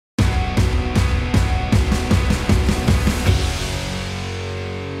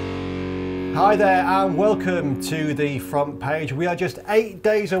Hi there and welcome to the front page. We are just 8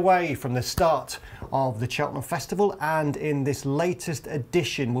 days away from the start of the Cheltenham Festival, and in this latest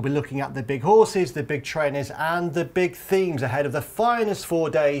edition we'll be looking at the big horses, the big trainers and the big themes ahead of the finest 4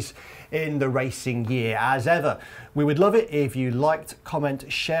 days in the racing year. As ever, we would love it if you liked,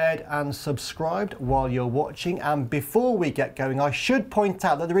 comment, shared and subscribed while you're watching. And before we get going, I should point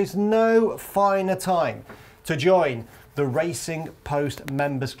out that there is no finer time to join the Racing Post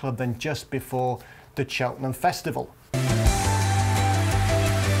Members Club than just before the Cheltenham Festival.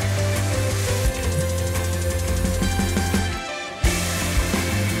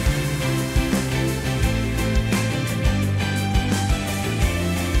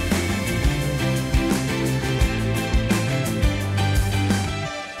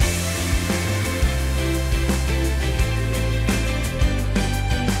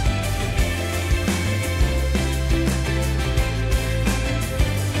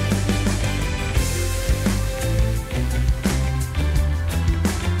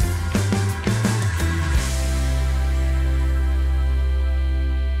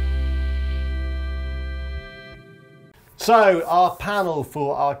 So, our panel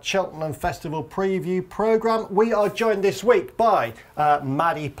for our Cheltenham Festival preview programme. We are joined this week by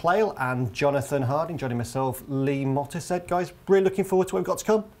Maddy, Playle and Jonathan Harding. Joining myself, Lee Mottershead. Guys, really looking forward to what we've got to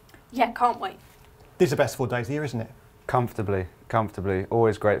come? Yeah, can't wait. These are the best 4 days of the year, isn't it? Comfortably.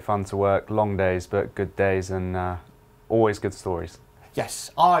 Always great fun to work. Long days, but good days, and always good stories.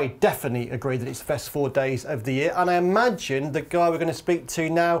 Yes, I definitely agree that it's the best 4 days of the year. And I imagine the guy we're going to speak to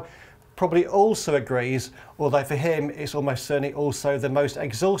now probably also agrees, although for him it's almost certainly also the most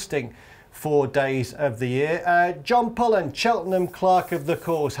exhausting 4 days of the year. Jon Pullin, Cheltenham Clerk of the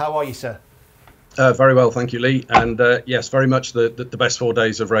Course, how are you, sir? Very well, thank you, Lee. And yes, very much the best 4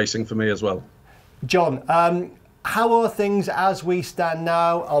 days of racing for me as well. John, how are things as we stand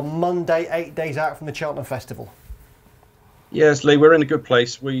now on Monday, 8 days out from the Cheltenham Festival? Yes, Lee, we're in a good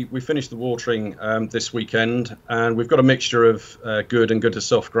place. We finished the watering this weekend, and we've got a mixture of good and good to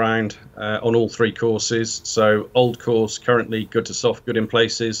soft ground on all three courses. So old course, currently good to soft, good in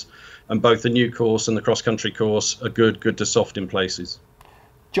places, and both the new course and the cross-country course are good to soft in places.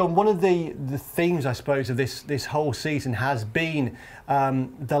 John, one of the themes, I suppose, of this whole season has been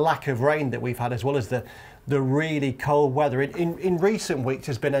the lack of rain that we've had, as well as the really cold weather. In recent weeks,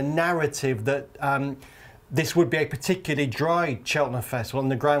 there's been a narrative that this would be a particularly dry Cheltenham Festival and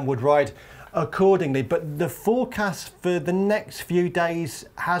the ground would ride accordingly. But the forecast for the next few days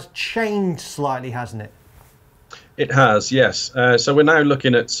has changed slightly, hasn't it? It has, yes. So we're now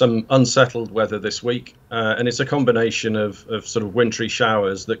looking at some unsettled weather this week, and it's a combination of sort of wintry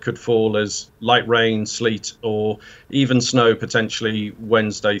showers that could fall as light rain, sleet, or even snow potentially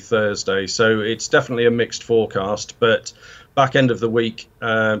Wednesday, Thursday. So it's definitely a mixed forecast, but back end of the week,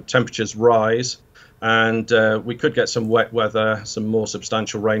 temperatures rise. And we could get some wet weather, some more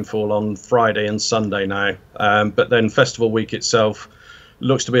substantial rainfall on Friday and Sunday now. But then festival week itself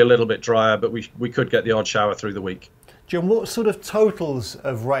looks to be a little bit drier, but we could get the odd shower through the week. John, what sort of totals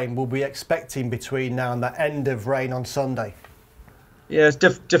of rain will we be expecting between now and the end of rain on Sunday? Yeah, it's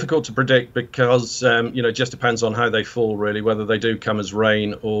difficult to predict because, it just depends on how they fall, really, whether they do come as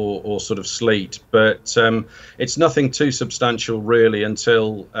rain or sort of sleet. But it's nothing too substantial, really,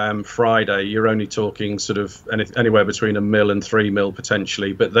 until Friday. You're only talking sort of anywhere between 1 mil and 3 mil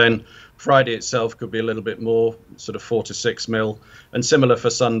potentially. But then Friday itself could be a little bit more, sort of 4 to 6 mil, and similar for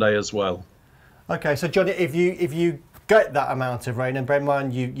Sunday as well. OK, so, John, if you get that amount of rain, and bear in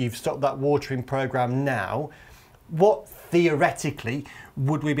mind you've stopped that watering programme now, what theoretically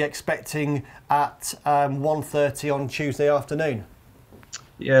would we be expecting at 1:30 on Tuesday afternoon?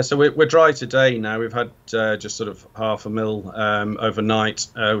 Yeah, so we're dry today now. We've had just sort of 0.5 mil overnight.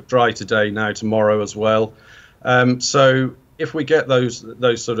 Dry today now, tomorrow as well. So if we get those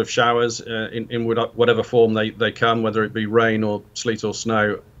sort of showers in whatever form they come, whether it be rain or sleet or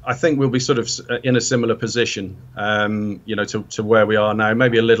snow, I think we'll be sort of in a similar position, to where we are now,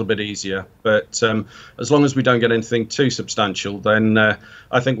 maybe a little bit easier. But as long as we don't get anything too substantial, then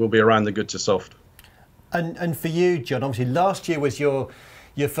I think we'll be around the good to soft. And for you, John, obviously last year was your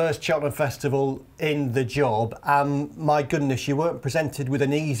first Cheltenham Festival in the job. My goodness, you weren't presented with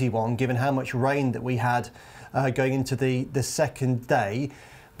an easy one, given how much rain that we had going into the second day.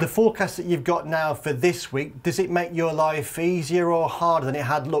 The forecast that you've got now for this week, does it make your life easier or harder than it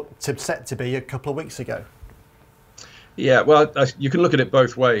had looked set to be a couple of weeks ago? Yeah, well, you can look at it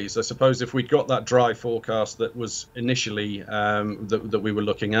both ways. I suppose if we got that dry forecast that was initially that we were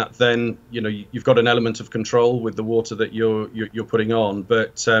looking at, then you've got an element of control with the water that you're putting on.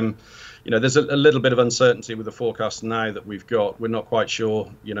 But there's a little bit of uncertainty with the forecast now that we've got. We're not quite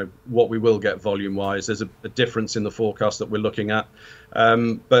sure, what we will get volume-wise. There's a difference in the forecast that we're looking at.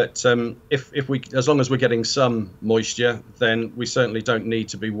 But if we, as long as we're getting some moisture, then we certainly don't need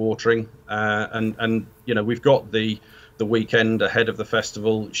to be watering. And we've got the weekend ahead of the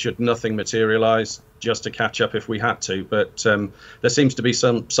festival, should nothing materialise, just to catch up if we had to. But there seems to be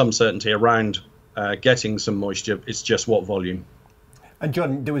some certainty around getting some moisture. It's just what volume. And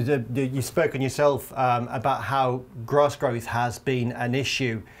Jon, you spoke on yourself about how grass growth has been an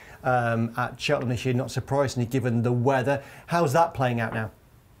issue at Cheltenham this year, not surprisingly given the weather. How's that playing out now?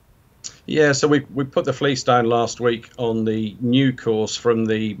 Yeah, so we put the fleece down last week on the new course from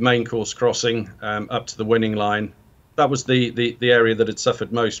the main course crossing up to the winning line. That was the area that had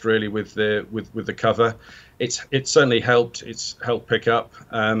suffered most, really, with the cover. It's certainly helped. It's helped pick up,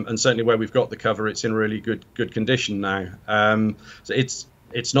 and certainly where we've got the cover, it's in really good condition now. So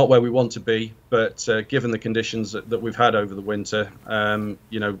it's not where we want to be, but given the conditions that we've had over the winter,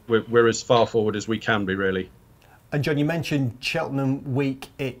 we're as far forward as we can be, really. And Jon, you mentioned Cheltenham week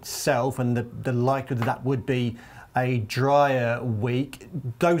itself, and the likelihood that would be a drier week.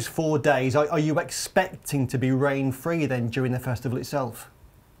 Those 4 days, are you expecting to be rain-free then during the festival itself?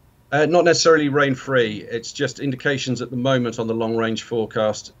 Not necessarily rain-free. It's just indications at the moment on the long-range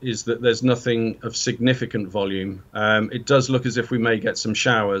forecast is that there's nothing of significant volume. It does look as if we may get some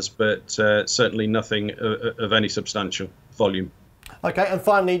showers, but certainly nothing of any substantial volume. Okay, and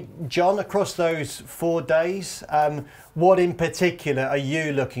finally, Jon, across those 4 days, what in particular are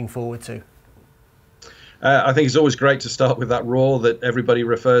you looking forward to? I think it's always great to start with that roar that everybody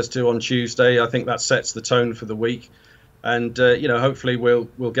refers to on Tuesday. I think that sets the tone for the week. And, hopefully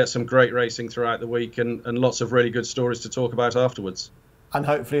we'll get some great racing throughout the week and lots of really good stories to talk about afterwards. And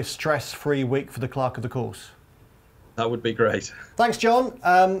hopefully a stress-free week for the clerk of the course. That would be great. Thanks, Jon.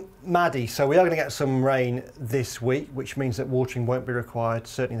 Maddy, so we are going to get some rain this week, which means that watering won't be required,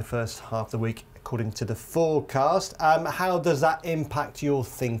 certainly in the first half of the week, according to the forecast. How does that impact your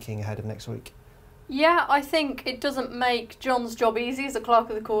thinking ahead of next week? Yeah, I think it doesn't make Jon's job easy as a clerk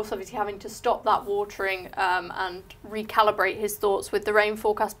of the course, obviously having to stop that watering and recalibrate his thoughts with the rain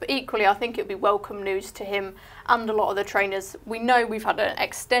forecast. But equally, I think it would be welcome news to him and a lot of the trainers. We know we've had an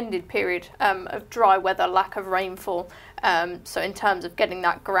extended period of dry weather, lack of rainfall. So in terms of getting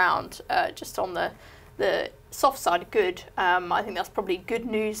that ground just on the soft side good, I think that's probably good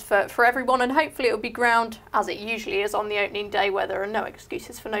news for everyone, and hopefully it'll be ground as it usually is on the opening day, where there are no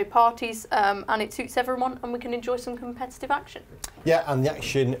excuses for no parties, and it suits everyone and we can enjoy some competitive action. Yeah, and the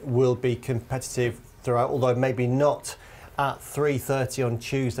action will be competitive throughout, although maybe not at 3:30 on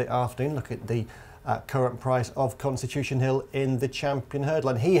Tuesday afternoon. Look at the current price of Constitution Hill in the Champion Hurdle,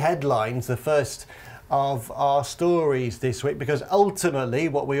 and he headlines the first of our stories this week, because ultimately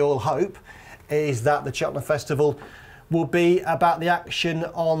what we all hope is that the Cheltenham Festival will be about the action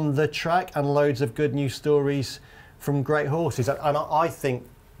on the track and loads of good news stories from great horses. And I think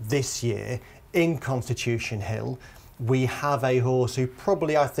this year in Constitution Hill we have a horse who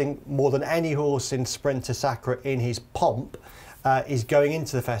probably, I think, more than any horse in Sprinter Sacre in his pomp, is going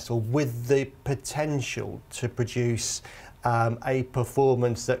into the festival with the potential to produce a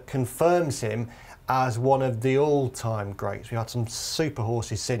performance that confirms him as one of the all-time greats. We've had some super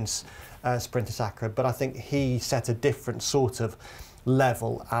horses since Sprinter Sacre, but I think he set a different sort of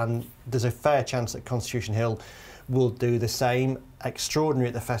level, and there's a fair chance that Constitution Hill will do the same. Extraordinary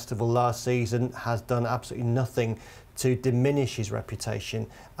at the festival last season, has done absolutely nothing to diminish his reputation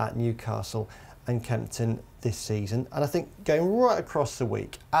at Newcastle and Kempton this season. And I think going right across the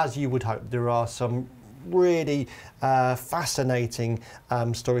week, as you would hope, there are some really fascinating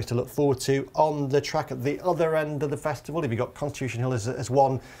stories to look forward to on the track at the other end of the festival. If you've got Constitution Hill as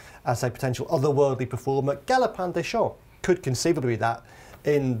one, as a potential otherworldly performer, Galopin Des Champs could conceivably be that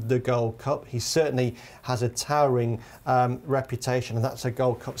in the Gold Cup. He certainly has a towering reputation, and that's a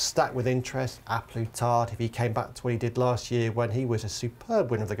Gold Cup stacked with interest. A Plus Tard, if he came back to what he did last year when he was a superb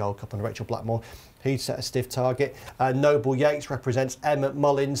winner of the Gold Cup under Rachel Blackmore, he'd set a stiff target. Noble Yates represents Willie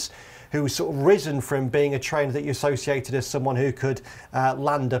Mullins, who's sort of risen from being a trainer that you associated as someone who could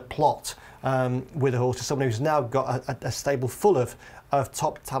land a plot with a horse, to someone who's now got a stable full of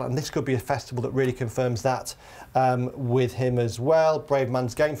top talent. And this could be a festival that really confirms that with him as well. Brave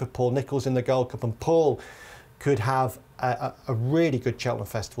Man's Game for Paul Nicholls in the Gold Cup, and Paul could have a really good Cheltenham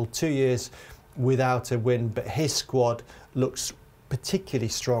Festival. 2 years without a win, but his squad looks particularly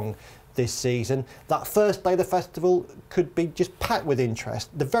strong this season. That first day of the festival could be just packed with interest.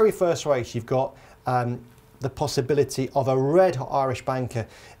 The very first race, you've got the possibility of a red-hot Irish banker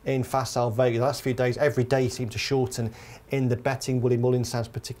in Facile Vega. The last few days, every day seemed to shorten in the betting. Willie Mullins sounds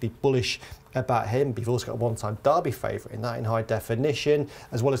particularly bullish about him. You've also got a one-time Derby favourite in that in high definition,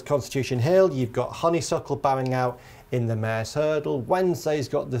 as well as Constitution Hill. You've got Honeysuckle bowing out in the Mare's Hurdle. Wednesday's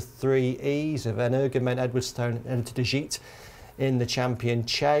got the 3 E's of Energumen, Edwardstone and De Gite in the Champion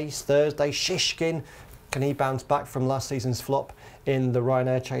Chase. Thursday, Shishkin. Can he bounce back from last season's flop in the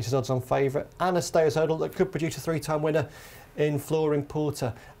Ryanair Chasers odds on favourite? And a Stayers Hurdle that could produce a 3-time winner in Flooring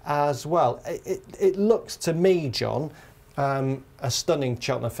Porter as well. It looks to me, John, a stunning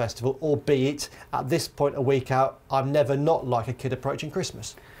Cheltenham Festival, albeit at this point a week out, I'm never not like a kid approaching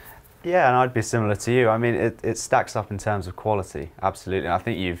Christmas. Yeah, and I'd be similar to you. I mean, it stacks up in terms of quality, absolutely. I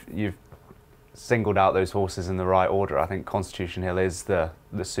think you've singled out those horses in the right order. I think Constitution Hill is the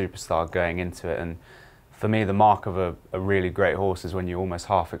superstar going into it, and for me, the mark of a really great horse is when you almost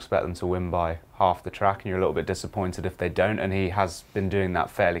half expect them to win by half the track, and you're a little bit disappointed if they don't, and he has been doing that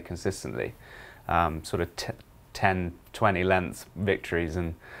fairly consistently. Sort of 10, 20 length victories,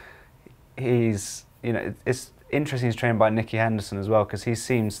 and he's, you know, it's interesting he's trained by Nicky Henderson as well, because he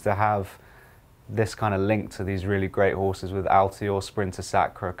seems to have this kind of link to these really great horses with Altior, Sprinter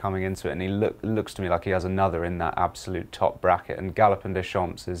Sacra coming into it, and he looks to me like he has another in that absolute top bracket. And Galopin Des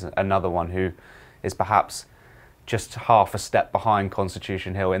Champs is another one who is perhaps just half a step behind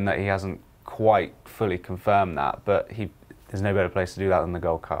Constitution Hill in that he hasn't quite fully confirmed that, but there's no better place to do that than the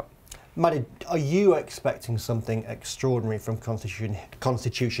Gold Cup. Maddy, are you expecting something extraordinary from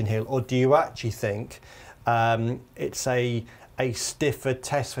Constitution Hill, or do you actually think it's a stiffer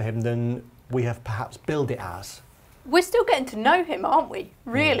test for him than we have perhaps billed it as? We're still getting to know him, aren't we?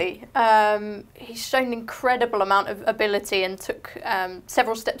 Really. He's shown an incredible amount of ability and took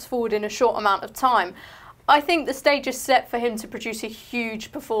several steps forward in a short amount of time. I think the stage is set for him to produce a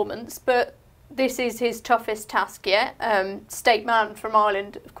huge performance, but this is his toughest task yet. State Man from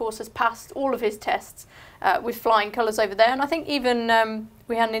Ireland, of course, has passed all of his tests with flying colours over there. And I think even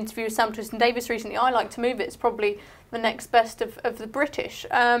we had an interview with Sam Twiston-Davies recently. I Like to Move It. It's probably the next best of the British.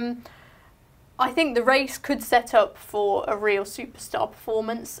 I think the race could set up for a real superstar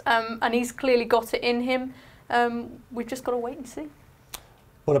performance, and he's clearly got it in him. We've just got to wait and see.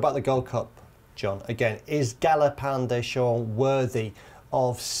 What about the Gold Cup, John? Again, is Galopin Des Champs worthy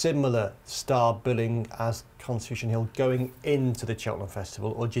of similar star billing as Constitution Hill going into the Cheltenham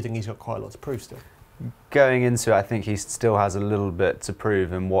Festival, or do you think he's got quite a lot to prove still? Going into it, I think he still has a little bit to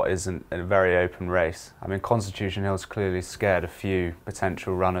prove in what isn't a very open race. I mean, Constitution Hill's clearly scared a few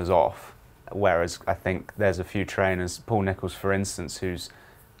potential runners off, whereas I think there's a few trainers, Paul Nicholls for instance, who's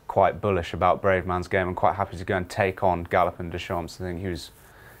quite bullish about Brave Man's Game and quite happy to go and take on Galopin Des Champs. I think he was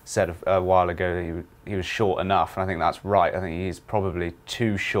said a while ago that he was short enough, and I think that's right. I think he's probably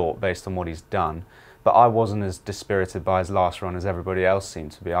too short based on what he's done. But I wasn't as dispirited by his last run as everybody else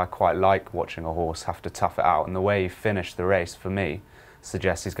seemed to be. I quite like watching a horse have to tough it out, and the way he finished the race, for me,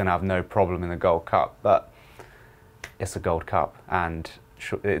 suggests he's going to have no problem in the Gold Cup. But it's a Gold Cup, and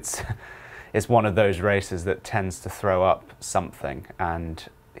it's one of those races that tends to throw up something, and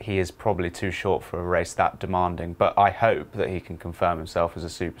he is probably too short for a race that demanding. But I hope that he can confirm himself as a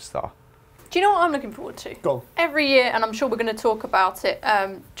superstar. Do you know what I'm looking forward to? Go on. Every year, and I'm sure we're going to talk about it,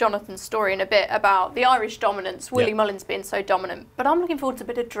 Jonathan's story in a bit, about the Irish dominance, Willie Mullins being so dominant, but I'm looking forward to a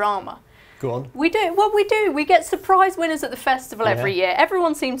bit of drama. Go on. We do. Well, we do. We get surprise winners at the festival every year.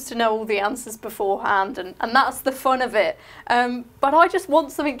 Everyone seems to know all the answers beforehand, and that's the fun of it. But I just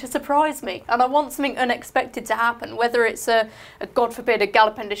want something to surprise me, and I want something unexpected to happen, whether it's a God forbid, a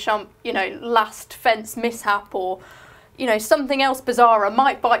Galopin Des Champs, last fence mishap, or something else bizarre, a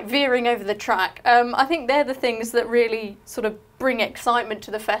Might Bite veering over the track. I think they're the things that really sort of bring excitement to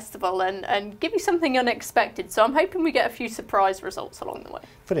the festival and give you something unexpected. So I'm hoping we get a few surprise results along the way.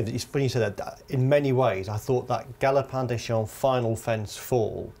 Funny you said that. In many ways, I thought that Galopin Des Champs final fence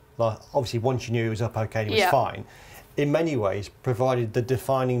fall, like obviously once you knew he was up okay, he was fine, in many ways provided the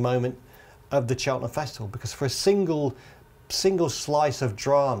defining moment of the Cheltenham Festival, because for a single slice of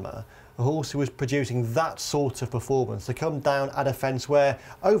drama, a horse who was producing that sort of performance to come down at a fence where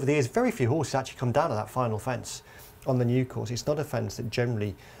over the years very few horses actually come down at that final fence on the new course. It's not a fence that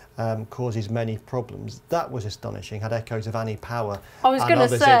generally causes many problems. That was astonishing. Had echoes of Annie Power. I was going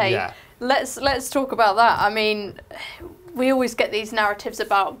to say, let's talk about that. I mean, we always get these narratives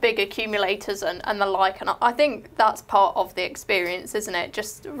about big accumulators and the like, and I think that's part of the experience, isn't it?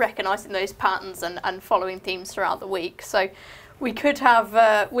 Just recognising those patterns and following themes throughout the week. So we could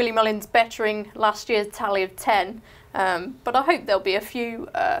have Willie Mullins bettering last year's tally of 10, but I hope there'll be a few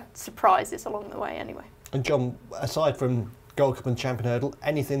surprises along the way anyway. And John, aside from Gold Cup and Champion Hurdle,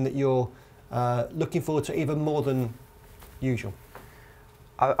 anything that you're looking forward to even more than usual?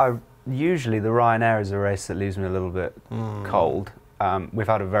 Usually the Ryanair is a race that leaves me a little bit cold. We've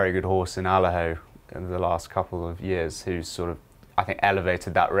had a very good horse in Allaho in the last couple of years who's sort of, I think,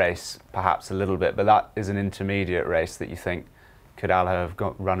 elevated that race perhaps a little bit, but that is an intermediate race that you think, could Allaho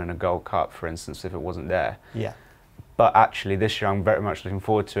have run in a Gold Cup, for instance, if it wasn't there? Yeah. But actually this year I'm very much looking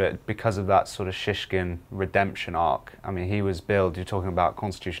forward to it because of that sort of Shishkin redemption arc. I mean, he was billed, you're talking about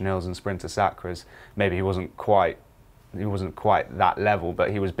Constitution Hills and Sprinter Sacras, maybe he wasn't quite that level,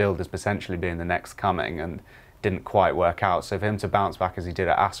 but he was billed as potentially being the next coming and didn't quite work out. So for him to bounce back as he did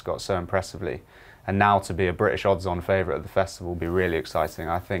at Ascot so impressively, and now to be a British odds-on favourite at the festival will be really exciting.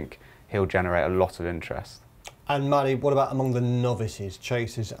 I think he'll generate a lot of interest. And Maddy, what about among the novices,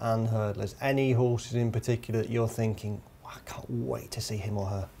 chasers and hurdlers? Any horses in particular that you're thinking, I can't wait to see him or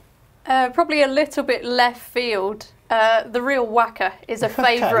her? Probably a little bit left field. The Real Whacker is a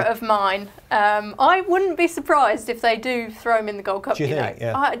favourite of mine. I wouldn't be surprised if they do throw him in the Gold Cup. Do you think?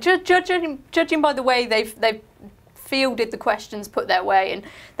 Yeah. Judging by the way they've fielded the questions put their way, and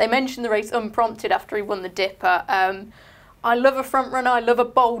they mentioned the race unprompted after he won the Dipper. I love a front runner, I love a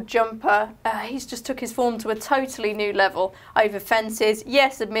bold jumper. He's just took his form to a totally new level over fences.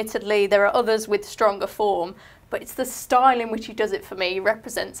 Yes, admittedly, there are others with stronger form, but it's the style in which he does it for me. He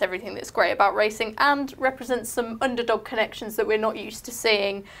represents everything that's great about racing and represents some underdog connections that we're not used to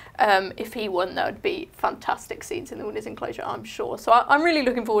seeing. If he won, that would be fantastic scenes in the winner's enclosure, I'm sure. So I'm really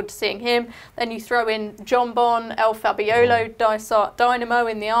looking forward to seeing him. Then you throw in John Bon, El Fabiolo, Dynamo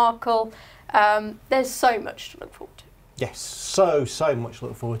in the Arkle. There's so much to look forward to. Yes, so much to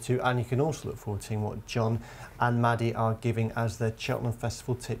look forward to, and you can also look forward to seeing what Jon and Maddy are giving as their Cheltenham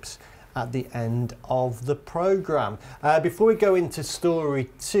Festival tips at the end of the programme. Before we go into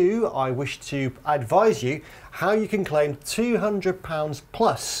story 2, I wish to advise you how you can claim £200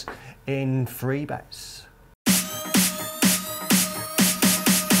 plus in free bets.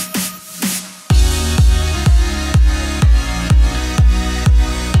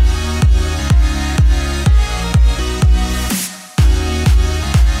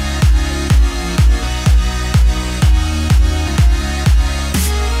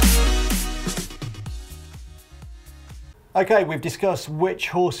 Okay, we've discussed which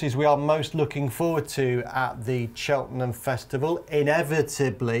horses we are most looking forward to at the Cheltenham Festival.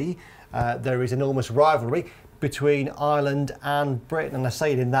 Inevitably, there is enormous rivalry between Ireland and Britain, and I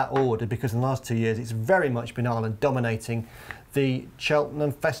say it in that order because in the last 2 years it's very much been Ireland dominating the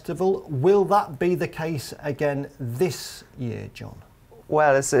Cheltenham Festival. Will that be the case again this year, Jon?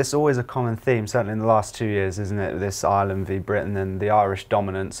 Well, it's always a common theme, certainly in the last 2 years, isn't it? This Ireland v Britain, and the Irish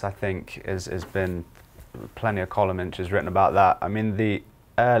dominance, I think, has been plenty of column inches written about that. I mean, the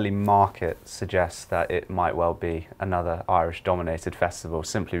early market suggests that it might well be another Irish-dominated festival,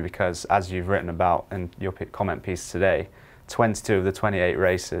 simply because, as you've written about in your comment piece today, 22 of the 28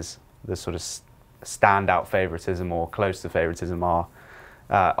 races, the sort of standout favouritism or close to favouritism are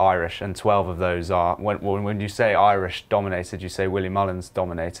Irish, and 12 of those are, when you say Irish-dominated, you say Willie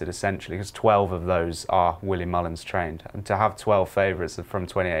Mullins-dominated, essentially, because 12 of those are Willie Mullins trained. And to have 12 favourites from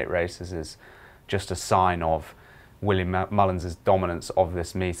 28 races is just a sign of Willie Mullins' dominance of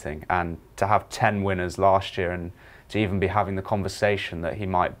this meeting, and to have 10 winners last year and to even be having the conversation that he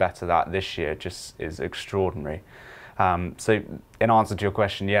might better that this year just is extraordinary. So in answer to your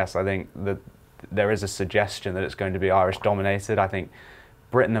question, yes, I think that there is a suggestion that it's going to be Irish dominated. I think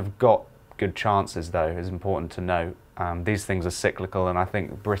Britain have got good chances, though, is important to note. These things are cyclical, and I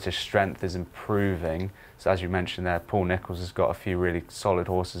think British strength is improving. So as you mentioned there, Paul Nicholls has got a few really solid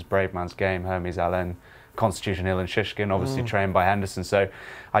horses, Brave Man's Game, Hermes Allen, Constitution Hill and Shishkin, obviously trained by Henderson. So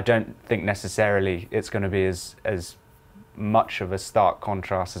I don't think necessarily it's going to be as much of a stark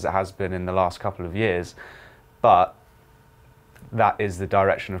contrast as it has been in the last couple of years. But that is the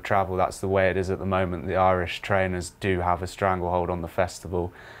direction of travel. That's the way it is at the moment. The Irish trainers do have a stranglehold on the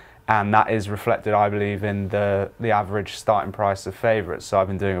festival. And that is reflected, I believe, in the average starting price of favourites. So I've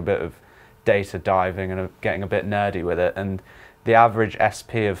been doing a bit of data diving and getting a bit nerdy with it. And the average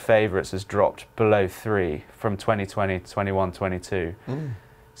SP of favourites has dropped below 3 from 2020 to 21, 22.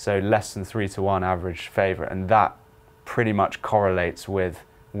 So less than 3 to 1 average favourite. And that pretty much correlates with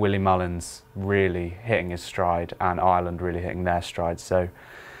Willie Mullins really hitting his stride and Ireland really hitting their stride. So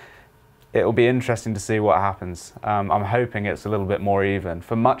it'll be interesting to see what happens. I'm hoping it's a little bit more even.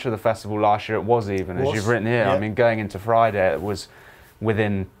 For much of the festival last year, it was even, as you've written here. Yeah. I mean, going into Friday, it was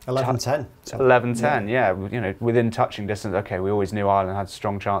within 11-10. 11-10, yeah. You know, within touching distance. Okay, we always knew Ireland had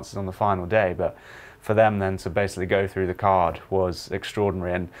strong chances on the final day, but for them then to basically go through the card was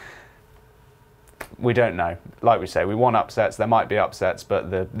extraordinary. And we don't know. Like we say, we want upsets. There might be upsets,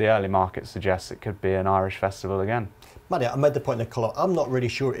 but the early market suggests it could be an Irish festival again. Maddy, I made the point in the column. I'm not really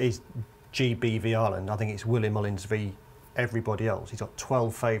sure it is GB v Ireland. I think it's Willie Mullins v everybody else. He's got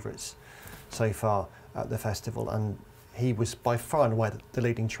 12 favourites so far at the festival, and he was by far and away the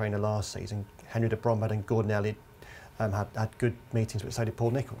leading trainer last season. Henry de Bromhead and Gordon Elliott had good meetings, but so did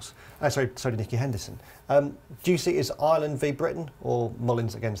Paul Nicholls. So did Nicky Henderson. Do you see it as Ireland v Britain or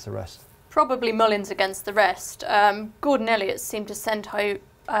Mullins against the rest? Probably Mullins against the rest. Gordon Elliott seemed to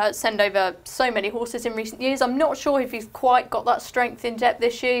send over so many horses in recent years. I'm not sure if he's quite got that strength in depth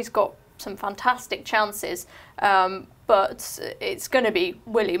this year. He's got some fantastic chances, but it's going to be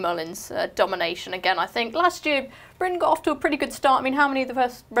Willie Mullins' domination again, I think. Last year, Britain got off to a pretty good start. I mean, how many of the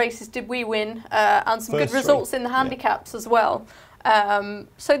first races did we win? And some good results in the handicaps as well.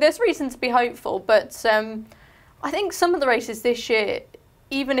 So there's reason to be hopeful, but I think some of the races this year,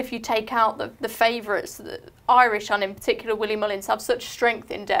 even if you take out the favourites, the Irish and in particular Willie Mullins, have such strength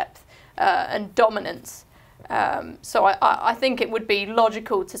in depth and dominance. So I think it would be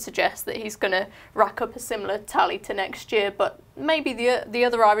logical to suggest that he's going to rack up a similar tally to next year, but maybe the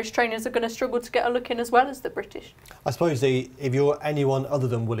other Irish trainers are going to struggle to get a look in as well as the British. I suppose if you're anyone other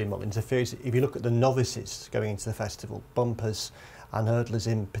than Willie Mullins, if you look at the novices going into the festival, bumpers and hurdlers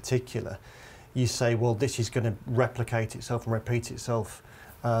in particular, you say, well, this is going to replicate itself and repeat itself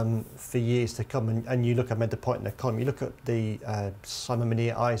for years to come. And you look, I made the point in the column, you look at the Simon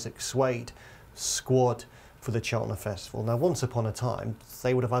Monier, Isaac Swade squad for the Cheltenham Festival. Now, once upon a time,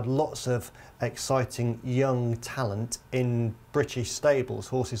 they would have had lots of exciting young talent in British stables.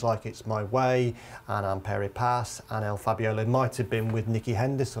 Horses like It's My Way and Ampere Pass and El Fabiola might have been with Nicky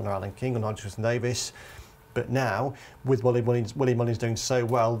Henderson or Alan King or Nigel Davis. But now, with Willie Mullins doing so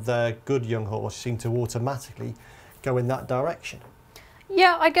well, their good young horses seem to automatically go in that direction.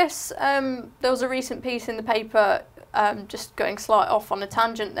 Yeah, I guess there was a recent piece in the paper, just going slight off on a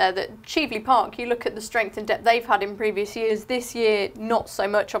tangent there, that Cheveley Park, you look at the strength and depth they've had in previous years. This year, not so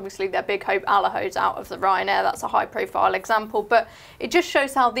much. Obviously, their big hope, Allaho's out of the Ryanair. That's a high-profile example. But it just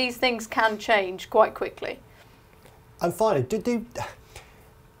shows how these things can change quite quickly. And finally,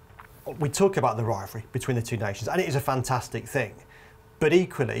 we talk about the rivalry between the two nations, and it is a fantastic thing. But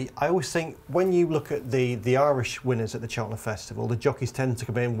equally, I always think when you look at the Irish winners at the Cheltenham Festival, the jockeys tend to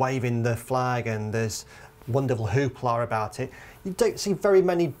come in waving the flag and there's wonderful hoopla about it. You don't see very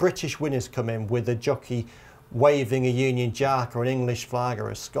many British winners come in with a jockey waving a Union Jack or an English flag or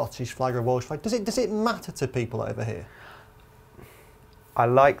a Scottish flag or a Welsh flag. Does it matter to people over here? I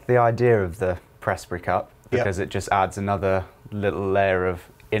like the idea of the Presbury Cup because it just adds another little layer of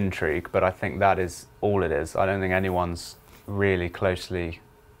intrigue, but I think that is all it is. I don't think anyone's really closely,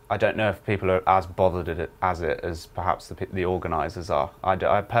 I don't know if people are as bothered as perhaps the organisers are.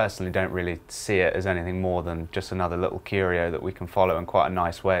 I personally don't really see it as anything more than just another little curio that we can follow in quite a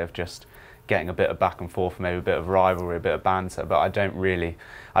nice way of just getting a bit of back and forth, maybe a bit of rivalry, a bit of banter, but I don't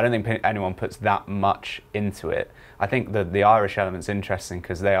think anyone puts that much into it. I think the Irish element's interesting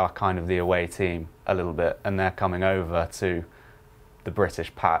because they are kind of the away team a little bit, and they're coming over to the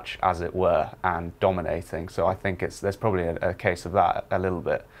British patch, as it were, and dominating. So I think there's probably a case of that, a little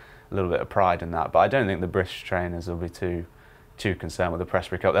bit of pride in that. But I don't think the British trainers will be too concerned with the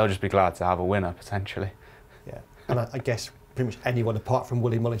Presbury Cup. They'll just be glad to have a winner potentially. Yeah, and I guess pretty much anyone apart from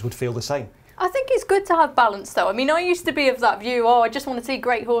Willie Mullins would feel the same. I think it's good to have balance, though. I mean, I used to be of that view, I just want to see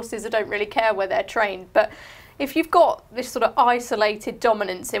great horses, I don't really care where they're trained. But if you've got this sort of isolated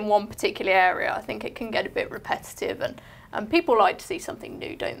dominance in one particular area, I think it can get a bit repetitive, and people like to see something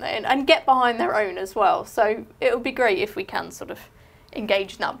new, don't they? And get behind their own as well. So it would be great if we can sort of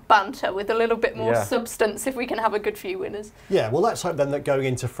engage in that banter with a little bit more substance, if we can have a good few winners. Yeah, well, let's hope then that going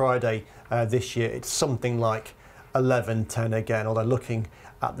into Friday this year, it's something like 11-10 again, although looking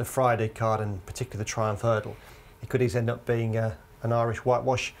at the Friday card and particularly the Triumph Hurdle, it could easily end up being an Irish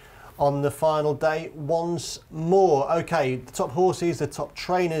whitewash on the final day once more. Okay, the top horses, the top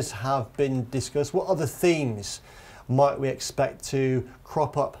trainers have been discussed. What other themes might we expect to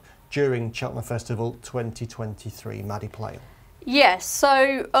crop up during Cheltenham Festival 2023, Maddy Playle? Yes,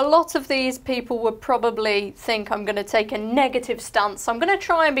 so a lot of these people would probably think I'm going to take a negative stance. I'm going to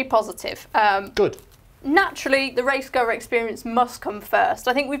try and be positive. Good. Naturally, the racegoer experience must come first.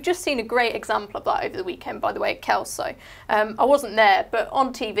 I think we've just seen a great example of that over the weekend, by the way, at Kelso. I wasn't there, but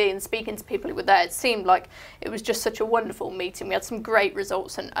on TV and speaking to people who were there, it seemed like it was just such a wonderful meeting. We had some great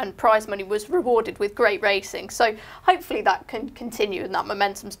results and prize money was rewarded with great racing. So hopefully that can continue and that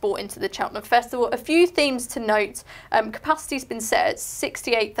momentum's brought into the Cheltenham Festival. A few themes to note. Capacity's been set at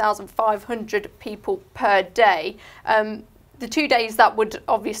 68,500 people per day. The 2 days that would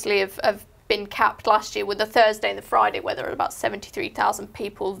obviously have been capped last year with the Thursday and the Friday, where there were about 73,000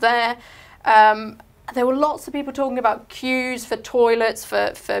 people there. There were lots of people talking about queues for toilets,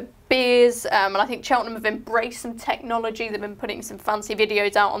 for beers, and I think Cheltenham have embraced some technology. They've been putting some fancy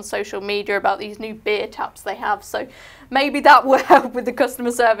videos out on social media about these new beer taps they have, so maybe that will help with the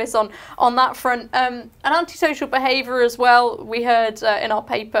customer service on that front. And antisocial behaviour as well, we heard in our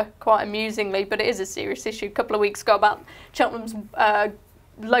paper quite amusingly, but it is a serious issue, a couple of weeks ago about Cheltenham's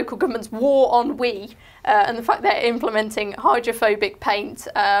local government's war on wee, and the fact they're implementing hydrophobic paint.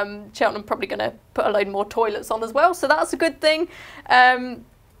 Cheltenham probably going to put a load more toilets on as well, so that's a good thing.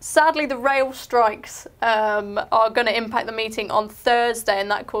 Sadly, the rail strikes are going to impact the meeting on Thursday, and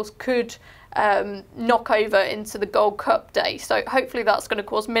that, of course, could knock over into the Gold Cup day. So hopefully that's going to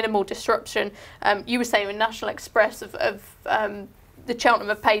cause minimal disruption. You were saying with National Express the Cheltenham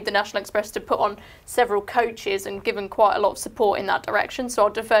have paid the National Express to put on several coaches and given quite a lot of support in that direction. So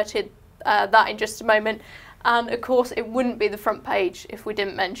I'll defer to that in just a moment. And of course, it wouldn't be the front page if we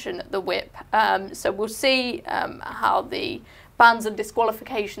didn't mention the whip. So we'll see how the bans and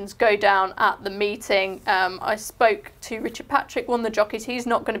disqualifications go down at the meeting. I spoke to Richard Patrick, one of the jockeys. He's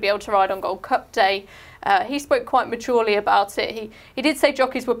not going to be able to ride on Gold Cup day. He spoke quite maturely about it. He did say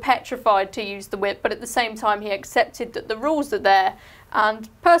jockeys were petrified to use the whip, but at the same time he accepted that the rules are there, and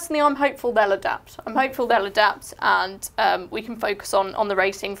personally I'm hopeful they'll adapt. I'm hopeful they'll adapt, and we can focus on the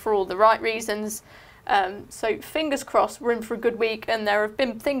racing for all the right reasons. So fingers crossed, we're in for a good week, and there have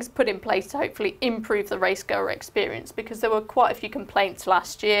been things put in place to hopefully improve the racegoer experience, because there were quite a few complaints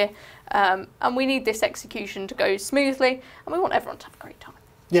last year, and we need this execution to go smoothly, and we want everyone to have a great time.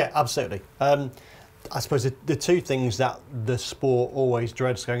 Yeah, absolutely. I suppose the two things that the sport always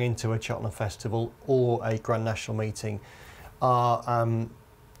dreads going into a Cheltenham Festival or a Grand National meeting are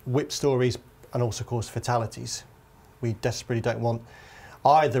whip stories and also, of course, fatalities. We desperately don't want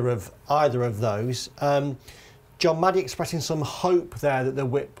either of those. John, Maddy expressing some hope there that the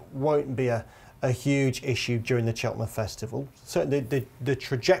whip won't be a huge issue during the Cheltenham Festival. Certainly the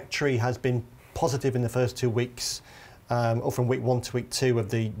trajectory has been positive in the first 2 weeks, or from week 1 to week 2 of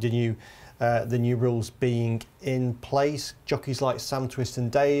the new rules being in place. Jockeys like Sam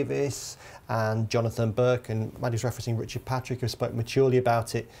Twiston-Davis and Jonathan Burke, and Maddy's referencing Richard Patrick, who spoke maturely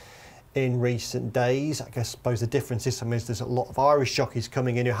about it in recent days. I suppose the difference this time is there's a lot of Irish jockeys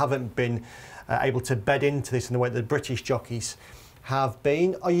coming in who haven't been able to bed into this in the way that the British jockeys have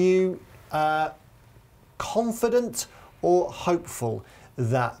been. Are you confident or hopeful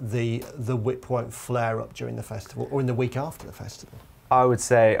that the whip won't flare up during the festival or in the week after the festival? I would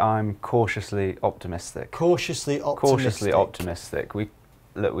say I'm cautiously optimistic. Cautiously optimistic. Cautiously optimistic.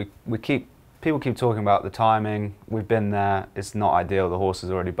 People keep talking about the timing. We've been there. It's not ideal. The horse is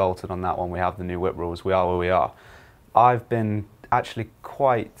already bolted on that one. We have the new whip rules. We are where we are. I've been actually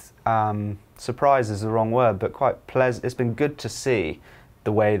quite surprised is the wrong word, but quite pleasant. It's been good to see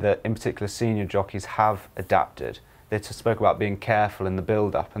the way that, in particular, senior jockeys have adapted. They spoke about being careful in the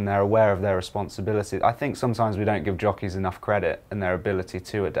build-up, and they're aware of their responsibility. I think sometimes we don't give jockeys enough credit in their ability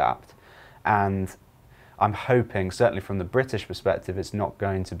to adapt, and I'm hoping, certainly from the British perspective, it's not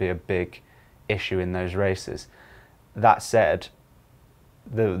going to be a big issue in those races. That said,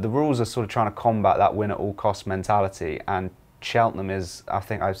 the rules are sort of trying to combat that win-at-all-costs mentality, and Cheltenham is, I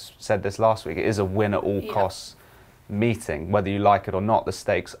think I said this last week, it is a win-at-all-costs meeting. Whether you like it or not, the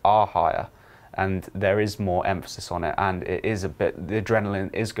stakes are higher, and there is more emphasis on it, and it is a bit, the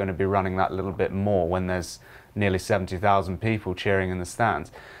adrenaline is going to be running that little bit more when there's nearly 70,000 people cheering in the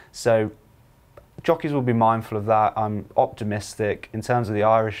stands. So jockeys will be mindful of that. I'm optimistic. In terms of the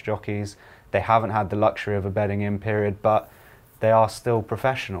Irish jockeys, they haven't had the luxury of a bedding in period, but they are still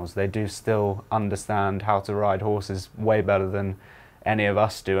professionals. They do still understand how to ride horses way better than any of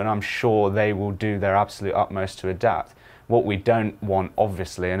us do, and I'm sure they will do their absolute utmost to adapt. What we don't want,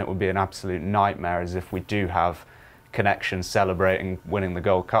 obviously, and it would be an absolute nightmare, is if we do have connections celebrating winning the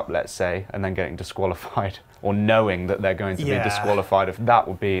Gold Cup, let's say, and then getting disqualified, or knowing that they're going to be disqualified. If that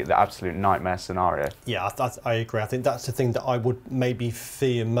would be the absolute nightmare scenario. Yeah, I agree. I think that's the thing that I would maybe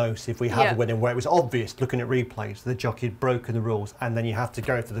fear most if we have a winning where it was obvious, looking at replays, the jockey had broken the rules, and then you have to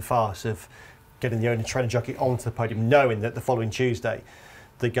go through the farce of getting the owner trainer jockey onto the podium, knowing that the following Tuesday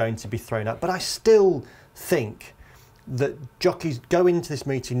they're going to be thrown out. But I still think that jockeys go into this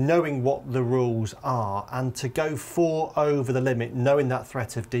meeting knowing what the rules are, and to go 4 over the limit, knowing that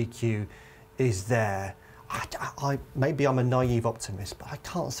threat of DQ is there. Maybe I'm a naive optimist, but I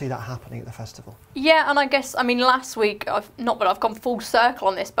can't see that happening at the festival. Yeah, and I guess, I mean, last week, not that I've gone full circle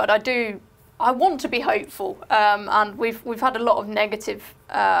on this, but I want to be hopeful, and we've had a lot of negative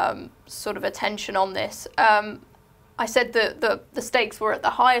sort of attention on this. I said that the stakes were at the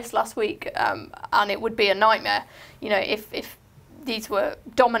highest last week, and it would be a nightmare, you know, if these were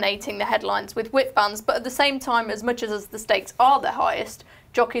dominating the headlines with whip bans. But at the same time, as much as the stakes are the highest,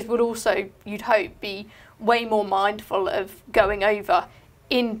 jockeys would also, you'd hope, be way more mindful of going over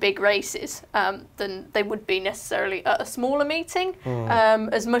in big races than they would be necessarily at a smaller meeting.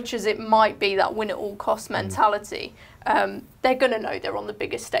 As much as it might be that win at all cost mentality, they're going to know they're on the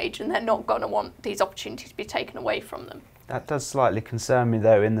biggest stage, and they're not going to want these opportunities to be taken away from them. That does slightly concern me,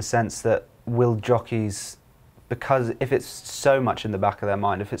 though, in the sense that will jockeys, because if it's so much in the back of their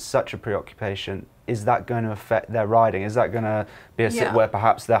mind, if it's such a preoccupation, is that going to affect their riding? Is that going to be a sit where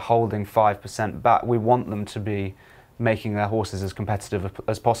perhaps they're holding 5% back? We want them to be making their horses as competitive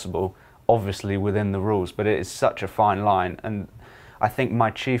as possible, obviously within the rules, but it is such a fine line. And I think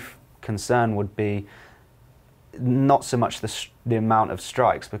my chief concern would be not so much the amount of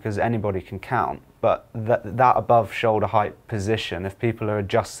strikes, because anybody can count, but that above shoulder height position, if people are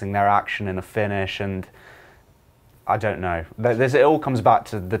adjusting their action in a finish, and I don't know. It all comes back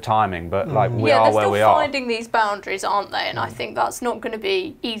to the timing, but like we are where we are. They're still finding these boundaries, aren't they? And I think that's not going to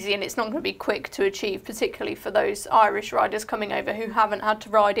be easy, and it's not going to be quick to achieve, particularly for those Irish riders coming over who haven't had to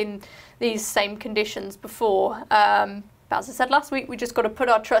ride in these same conditions before. But as I said last week, we just got to put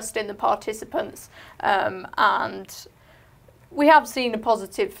our trust in the participants, and we have seen a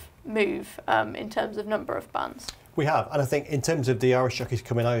positive move in terms of number of bans. We have, and I think in terms of the Irish jockeys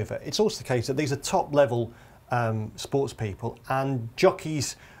coming over, it's also the case that these are top level sports people, and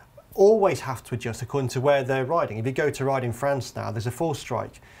jockeys always have to adjust according to where they're riding. If you go to ride in France now, there's a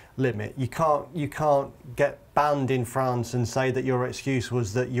 4-strike limit. You can't get banned in France and say that your excuse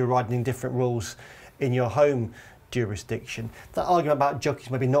was that you're riding in different rules in your home jurisdiction. That argument about jockeys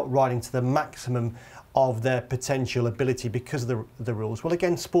maybe not riding to the maximum of their potential ability because of the rules. Well,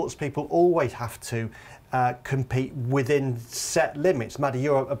 again, sports people always have to compete within set limits. Maddy,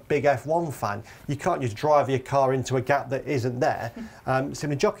 you're a big F1 fan. You can't just drive your car into a gap that isn't there.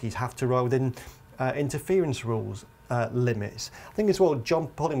 Similar jockeys have to ride within interference rules limits. I think as well, Jon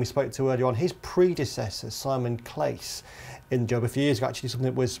Pullin, we spoke to earlier on, his predecessor, Simon Clace, in the job a few years ago, actually something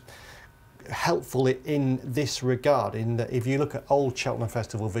that was helpful in this regard, in that if you look at old Cheltenham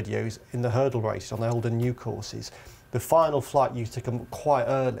Festival videos in the hurdle races on the older new courses, the final flight used to come quite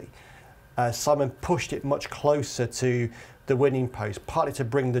early. Simon pushed it much closer to the winning post, partly to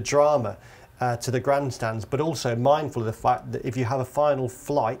bring the drama to the grandstands, but also mindful of the fact that if you have a final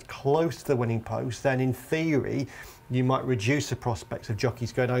flight close to the winning post, then in theory you might reduce the prospects of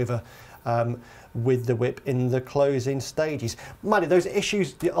jockeys going over with the whip in the closing stages. Maddy, those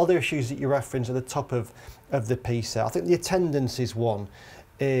issues, the other issues that you referenced at the top of the piece there, I think the attendance is one,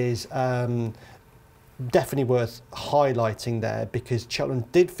 is definitely worth highlighting there, because Cheltenham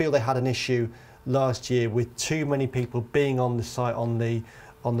did feel they had an issue last year with too many people being on the site on the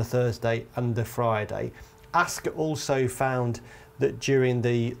Thursday and the Friday. Ascot also found that during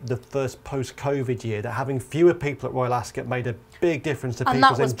the first post-COVID year, that having fewer people at Royal Ascot made a big difference to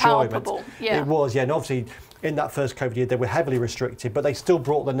people's enjoyment. Palpable, yeah. It was, yeah, and obviously in that first COVID year they were heavily restricted, but they still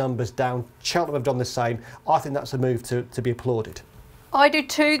brought the numbers down. Cheltenham have done the same. I think that's a move to be applauded. I do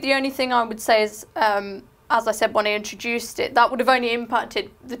too. The only thing I would say is, as I said when I introduced it, that would have only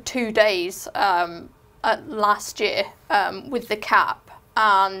impacted the 2 days last year with the cap,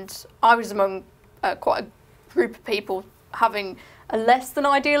 and I was among quite a group of people having a less than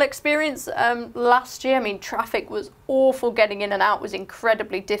ideal experience last year. I mean, traffic was awful, getting in and out was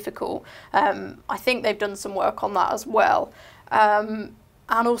incredibly difficult. I think they've done some work on that as well.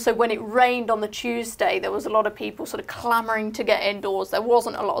 And also when it rained on the Tuesday, there was a lot of people sort of clamouring to get indoors. There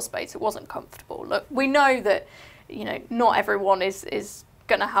wasn't a lot of space, it wasn't comfortable. Look, we know that, you know, not everyone is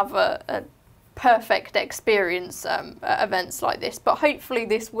going to have a perfect experience at events like this, but hopefully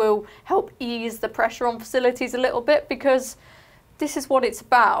this will help ease the pressure on facilities a little bit, because this is what it's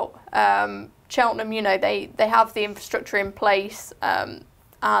about. Cheltenham, you know, they have the infrastructure in place, and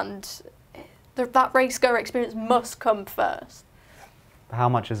that racegoer experience must come first. How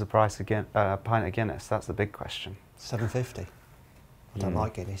much is the price again? Pint of Guinness? That's the big question. £7.50. I don't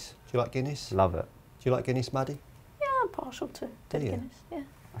like Guinness. Do you like Guinness? Love it. Do you like Guinness, Maddy? Yeah, I'm partial to Guinness. Yeah.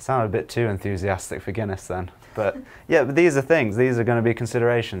 I sound a bit too enthusiastic for Guinness then. But yeah, but these are things. These are going to be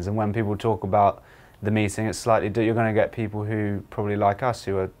considerations. And when people talk about the meeting, it's slightly. You're going to get people who probably like us,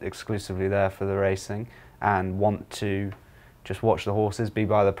 who are exclusively there for the racing and want to just watch the horses, be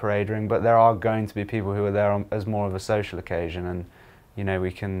by the parade ring. But there are going to be people who are there as more of a social occasion, and you know,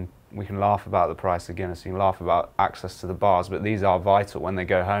 we can laugh about the price of Guinness, we can laugh about access to the bars, but these are vital. When they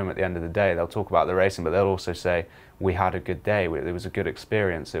go home at the end of the day, they'll talk about the racing, but they'll also say, we had a good day, it was a good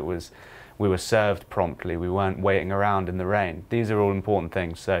experience, we we were served promptly, we weren't waiting around in the rain. These are all important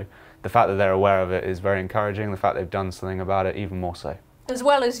things. So the fact that they're aware of it is very encouraging. The fact they've done something about it, even more so. As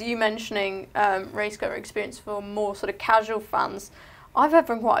well as you mentioning racecar experience for more sort of casual fans, I've heard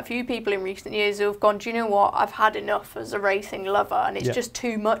from quite a few people in recent years who have gone, do you know what, I've had enough as a racing lover and it's just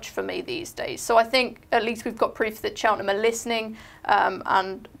too much for me these days. So I think at least we've got proof that Cheltenham are listening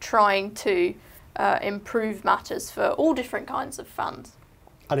and trying to improve matters for all different kinds of fans.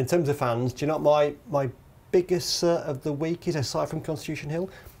 And in terms of fans, do you know what my biggest of the week is, aside from Constitution Hill?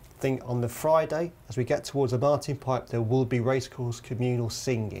 I think on the Friday, as we get towards the Martin Pipe, there will be racecourse communal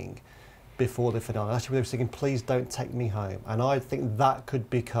singing before the finale. Actually, they were singing "Please Don't Take Me Home," and I think that could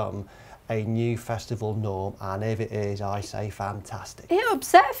become a new festival norm. And if it is, I say fantastic. It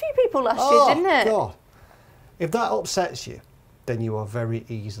upset a few people last year, didn't it? God, if that upsets you, then you are very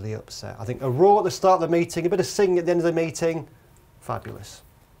easily upset. I think a roar at the start of the meeting, a bit of singing at the end of the meeting, fabulous.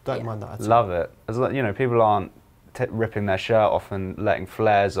 Don't mind that at all. Love it. As you know, people aren't ripping their shirt off and letting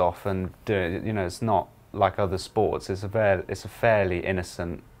flares off and doing it. You know, it's not like other sports. It's a fairly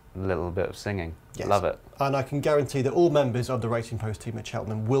innocent little bit of singing. Yes. Love it. And I can guarantee that all members of the Racing Post team at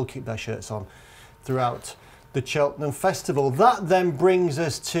Cheltenham will keep their shirts on throughout the Cheltenham Festival. That then brings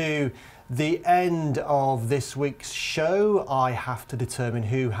us to the end of this week's show. I have to determine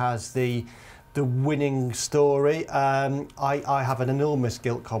who has the winning story. I have an enormous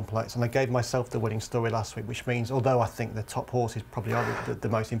guilt complex, and I gave myself the winning story last week, which means, although I think the top horses probably are the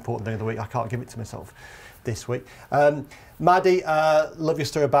most important thing of the week, I can't give it to myself this week. Maddy, love your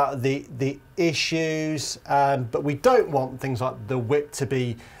story about the issues, but we don't want things like the whip to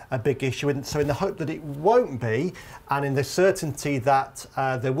be a big issue, and so in the hope that it won't be, and in the certainty that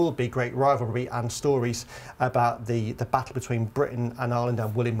there will be great rivalry and stories about the battle between Britain and Ireland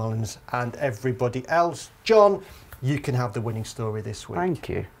and Willie Mullins and everybody else, John, you can have the winning story this week. Thank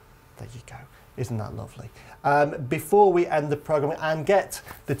you. There you go. Isn't that lovely? Before we end the programme and get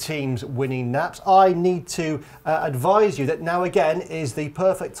the team's winning naps, I need to advise you that now again is the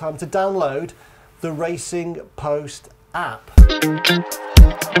perfect time to download the Racing Post app.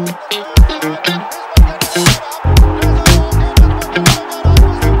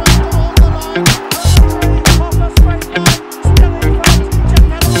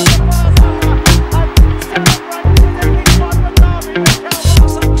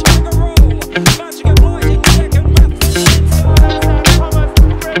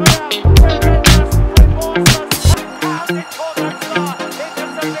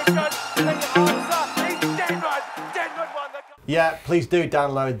 Yeah, please do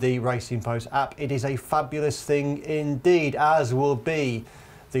download the Racing Post app. It is a fabulous thing indeed, as will be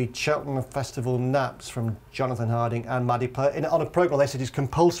the Cheltenham Festival naps from Jonathan Harding and Maddy Playle. On a programme, they said it's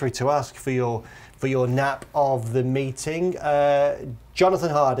compulsory to ask for your nap of the meeting. Jonathan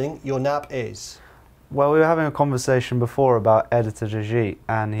Harding, your nap is? Well, we were having a conversation before about Editor Jajit,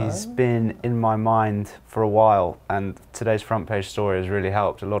 and he's been in my mind for a while, and today's front page story has really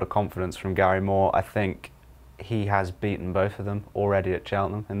helped. A lot of confidence from Gary Moore. I think he has beaten both of them already at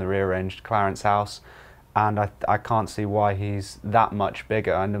Cheltenham in the rearranged Clarence House, and I can't see why he's that much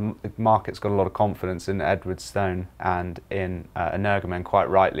bigger. And the market's got a lot of confidence in Edward Stone and in Energumen,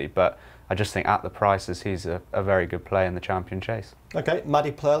 quite rightly, but I just think at the prices he's a very good play in the champion chase. Okay,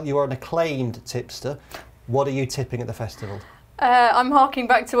 Maddy Playle, you are an acclaimed tipster. What are you tipping at the festival? I'm harking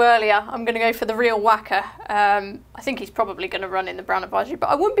back to earlier. I'm going to go for the real whacker. I think he's probably going to run in the Brown Advisory, but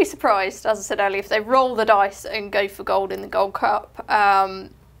I wouldn't be surprised, as I said earlier, if they roll the dice and go for gold in the Gold Cup.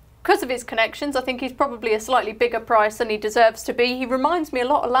 Because of his connections, I think he's probably a slightly bigger price than he deserves to be. He reminds me a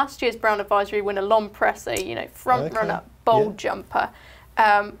lot of last year's Brown Advisory winner, Lon Presser, you know, front runner, bold jumper.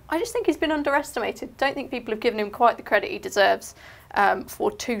 I just think he's been underestimated. Don't think people have given him quite the credit he deserves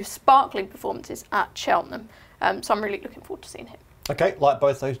for two sparkling performances at Cheltenham. So I'm really looking forward to seeing him. Okay, like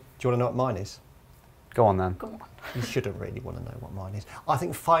both those, do you want to know what mine is? Go on then. Go on. You shouldn't really want to know what mine is. I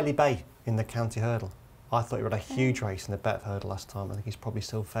think Filey Bay in the county hurdle. I thought he ran a huge race in the Bet hurdle last time. I think he's probably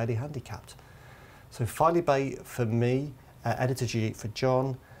still fairly handicapped. So Filey Bay for me, Editor G for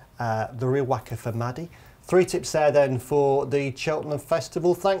John, the real whacker for Maddy. 3 tips there then for the Cheltenham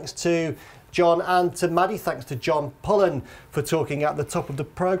Festival. Thanks to John and to Maddy. Thanks to Jon Pullin for talking at the top of the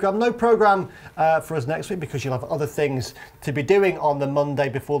programme. No programme for us next week because you'll have other things to be doing on the Monday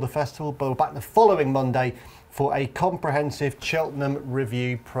before the festival, but we're back the following Monday for a comprehensive Cheltenham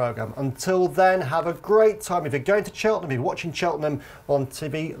review programme. Until then, have a great time. If you're going to Cheltenham, if you're watching Cheltenham on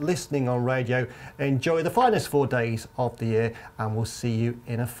TV, listening on radio, enjoy the finest 4 days of the year, and we'll see you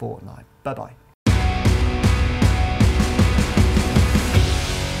in a fortnight. Bye-bye.